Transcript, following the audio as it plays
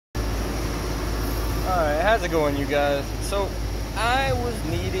how's it going, you guys? So, I was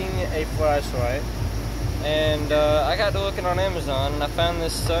needing a flashlight, and I got to looking on Amazon, and I found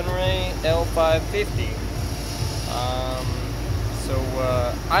this SUNREE L550.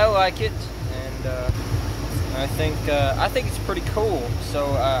 I like it, and I think it's pretty cool.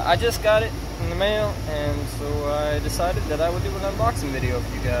 So I just got it in the mail, and so I decided that I would do an unboxing video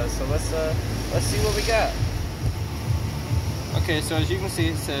for you guys. So let's see what we got. Okay, so as you can see,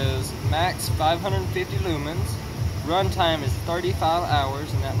 it says max 550 lumens. Runtime is 35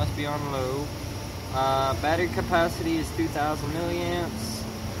 hours, and that must be on low. Battery capacity is 2,000 milliamps.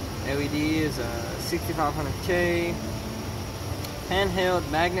 LED is 6500K. Handheld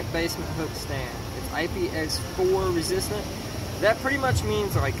magnet basement hook stand. It's IPX4 resistant. That pretty much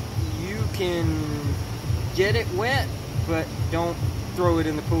means like you can get it wet, but don't throw it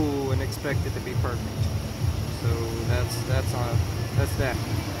in the pool and expect it to be perfect. So that's that.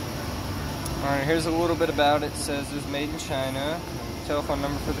 Alright, here's a little bit about it. It says it was made in China. Telephone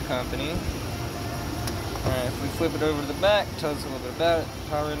number for the company. Alright, if we flip it over to the back, it tells us a little bit about it.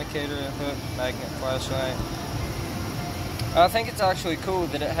 Power indicator, hook, magnet, flashlight. I think it's actually cool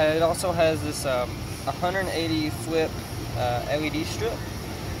that it also has this 180 flip LED strip.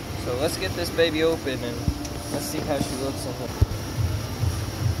 So let's get this baby open and let's see how she looks in here.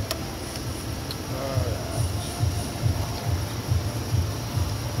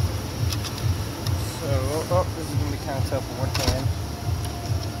 Oh, this is going to be kind of tough with one hand.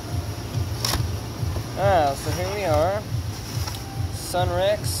 So here we are.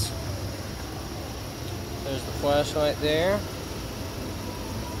 Sunrex. There's the flashlight there.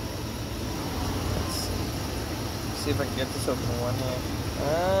 Let's see if I can get this open in one hand.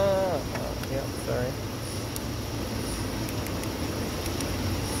 Yep, sorry.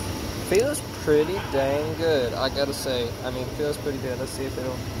 Feels pretty dang good, I gotta say. I mean, it feels pretty good. Let's see if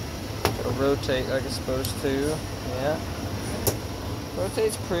it'll rotate like it's supposed to. Yeah,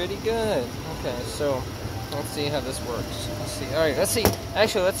 rotates pretty good. Okay, so let's see how this works. Let's see. All right, let's see.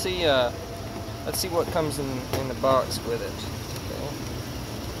 Actually, let's see what comes in the box with it.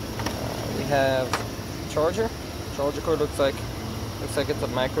 Okay. We have charger. Charger cord looks like it's a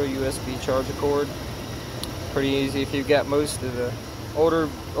micro USB charger cord. Pretty easy if you've got most of the older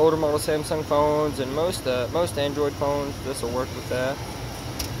model Samsung phones and most Android phones. This will work with that.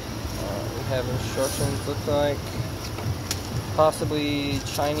 Have instructions, look like possibly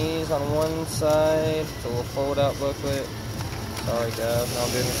Chinese on one side. It's a little fold out booklet. Sorry guys, now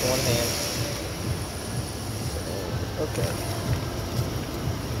I'm doing this in one hand. Okay,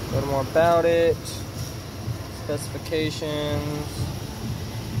 a little more about it, specifications.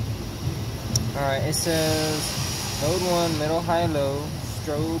 Alright, it says mode 1 middle high low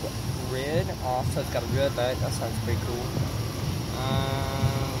strobe red off, so it's got a red light. That sounds pretty cool.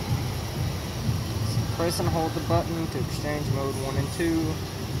 Press and hold the button to exchange mode 1 and 2.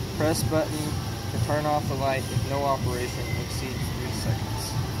 Press button to turn off the light if no operation exceeds 3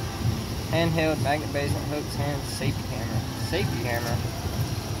 seconds. Handheld magnet basement hooks and safety hammer. Safety hammer?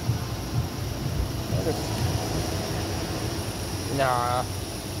 Nah.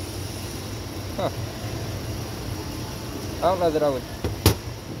 Huh. I don't know that I would.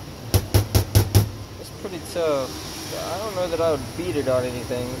 It's pretty tough. I don't know that I would beat it on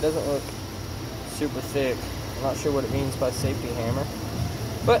anything. It doesn't look super thick. I'm not sure what it means by safety hammer.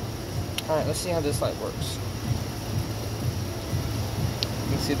 But, alright, let's see how this light works. You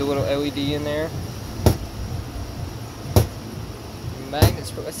can see the little LED in there.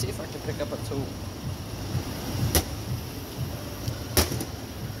 Magnets. Let's see if I can pick up a tool.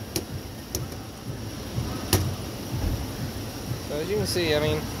 So as you can see, I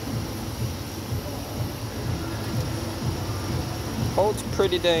mean, holds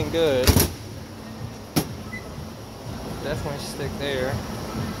pretty dang good. Definitely stick there.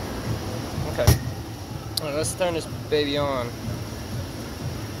 Okay. Alright, let's turn this baby on.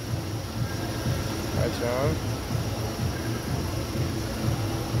 Lights are on.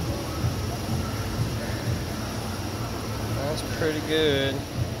 That's pretty good.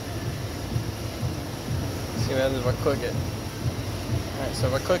 Let's see what happens if I click it. Alright, so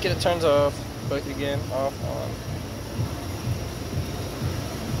if I click it, it turns off. Click it again, off, on.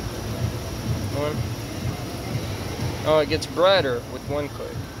 One. Oh, it gets brighter with one click.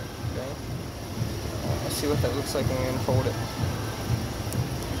 Okay. Let's see what that looks like when we unfold it.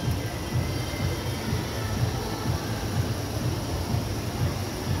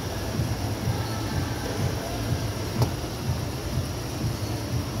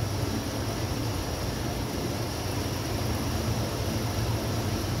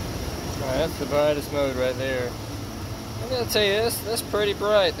 Alright, that's the brightest mode right there. I gotta tell you, that's pretty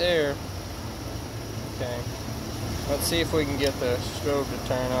bright there. Okay. Let's see if we can get the strobe to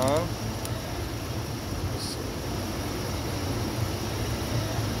turn on. Let's see.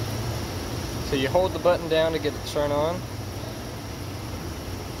 So you hold the button down to get it to turn on.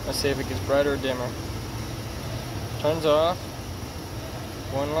 Let's see if it gets brighter or dimmer. Turns off.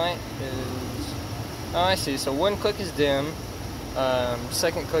 One light is... Oh, I see. So one click is dim.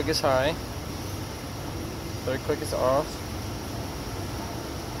 Second click is high. Third click is off.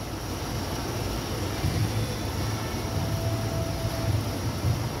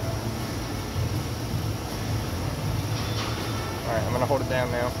 Alright, I'm going to hold it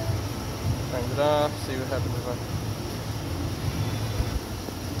down now. Turn it off, see what happens if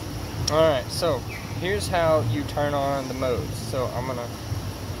I... Alright, so here's how you turn on the modes. So I'm going to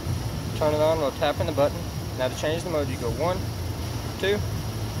turn it on while tapping the button. Now to change the mode, you go 1, 2,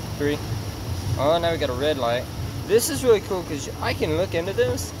 3. Oh, now we got a red light. This is really cool because I can look into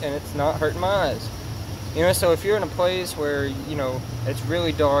this and it's not hurting my eyes. You know, so if you're in a place where, you know, it's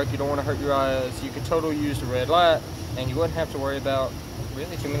really dark, you don't want to hurt your eyes, you could totally use the red light and you wouldn't have to worry about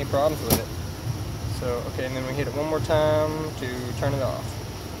really too many problems with it. So, okay, and then we hit it one more time to turn it off.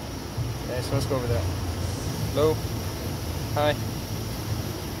 Okay, so let's go over that. Low, high,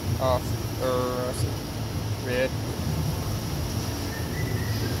 off, or red,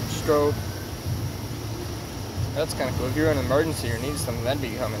 strobe. That's kind of cool. If you're in an emergency or need something, that'd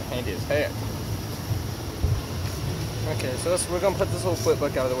be coming handy as heck. Okay, so we're going to put this little flip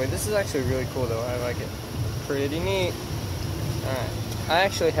book out of the way. This is actually really cool though. I like it. Pretty neat. Alright. I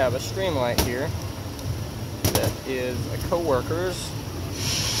actually have a STREAMLIGHT here that is a co-worker's.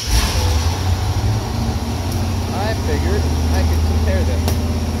 I figured I could compare them.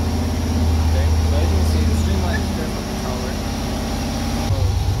 Okay, so as you can see, the STREAMLIGHT is definitely taller.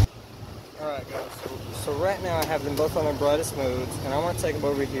 Alright guys, so right now I have them both on their brightest modes, and I want to take them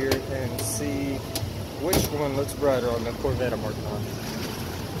over here and see which one looks brighter on the Corvette I'm working on.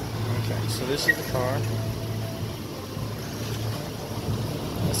 Okay, so this is the car.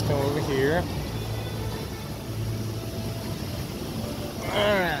 Let's come over here.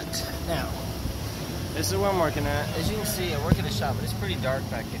 Alright, now, this is what I'm working at. As you can see, I work at a shop, but it's pretty dark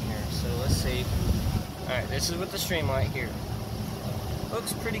back in here, so let's see. Alright, this is with the STREAMLIGHT here.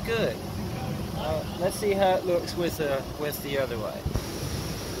 Looks pretty good. Let's see how it looks with the other light.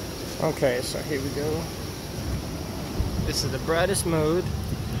 Okay, so here we go. This is the brightest mode,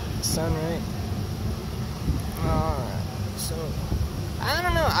 SUNREE. Alright, so I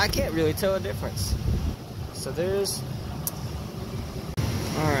don't know, I can't really tell a difference. So there's...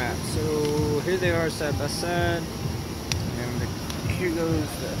 Alright, so here they are side by side. And here goes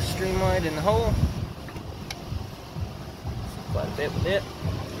the STREAMLIGHT in the hole. Quite a bit with it.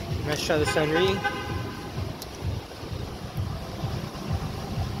 Let's try the SUNREE.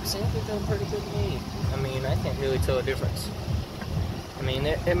 Seems to be doing pretty good to me. I mean, I can't really tell a difference. I mean,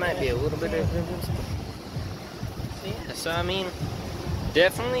 it might be a little bit of a difference. Yeah, so I mean,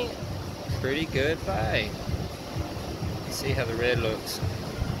 definitely pretty good buy. See how the red looks.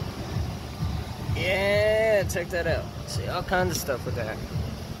 Yeah, check that out. See all kinds of stuff with that.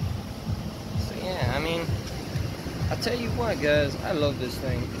 So yeah, I mean, I'll tell you what guys, I love this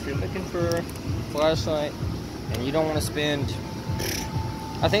thing. If you're looking for a flashlight and you don't want to spend,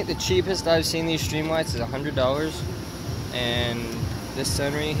 I think the cheapest I've seen these STREAMLIGHTs is $100, and this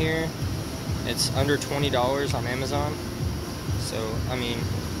SUNREE here, it's under $20 on Amazon. So I mean,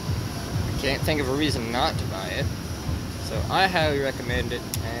 I can't think of a reason not to buy it. So I highly recommend it.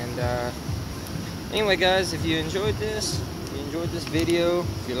 And anyway guys, if you enjoyed this, video,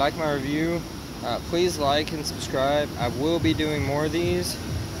 if you like my review, please like and subscribe. I will be doing more of these.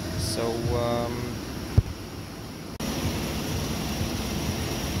 So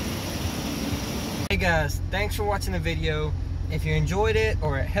hey guys, thanks for watching the video. If you enjoyed it,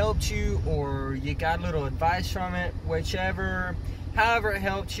 or it helped you, or you got a little advice from it, however it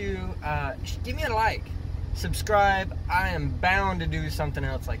helped you, give me a like, subscribe. I am bound to do something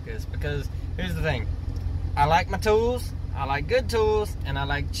else like this, because here's the thing. I like my tools, I like good tools, and I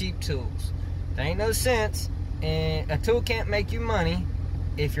like cheap tools. There ain't no sense, and a tool can't make you money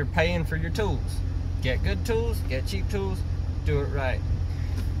if you're paying for your tools. Get good tools, get cheap tools, do it right.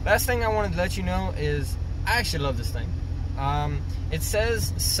 Last thing I wanted to let you know is I actually love this thing. It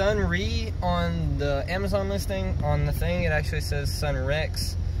says SUNREE on the Amazon listing. On the thing, it actually says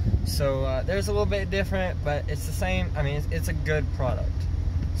sunrex. So there's a little bit different, but it's the same. I mean, it's a good product.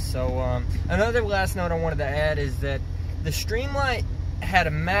 So another last note I wanted to add is that the STREAMLIGHT had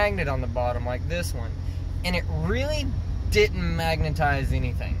a magnet on the bottom like this one, and it really didn't magnetize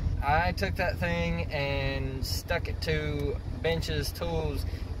anything. I took that thing and stuck it to benches, tools,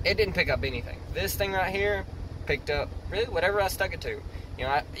 it didn't pick up anything. This thing right here picked up really whatever I stuck it to. You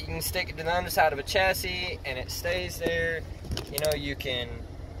know, you can stick it to the underside of a chassis and it stays there. You know, you can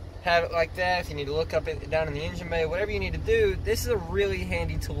have it like that if you need to look up it down in the engine bay, whatever you need to do. This is a really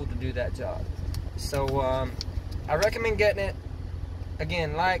handy tool to do that job. So I recommend getting it.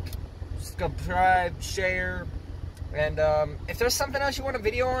 Again, like, subscribe, share, and if there's something else you want a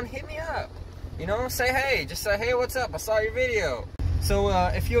video on, hit me up. You know, say hey, just say hey, what's up, I saw your video. So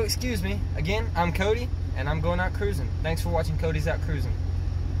if you'll excuse me, again, I'm Cody and I'm going out cruising. Thanks for watching Cody's Out Cruising.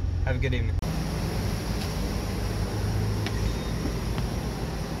 Have a good evening.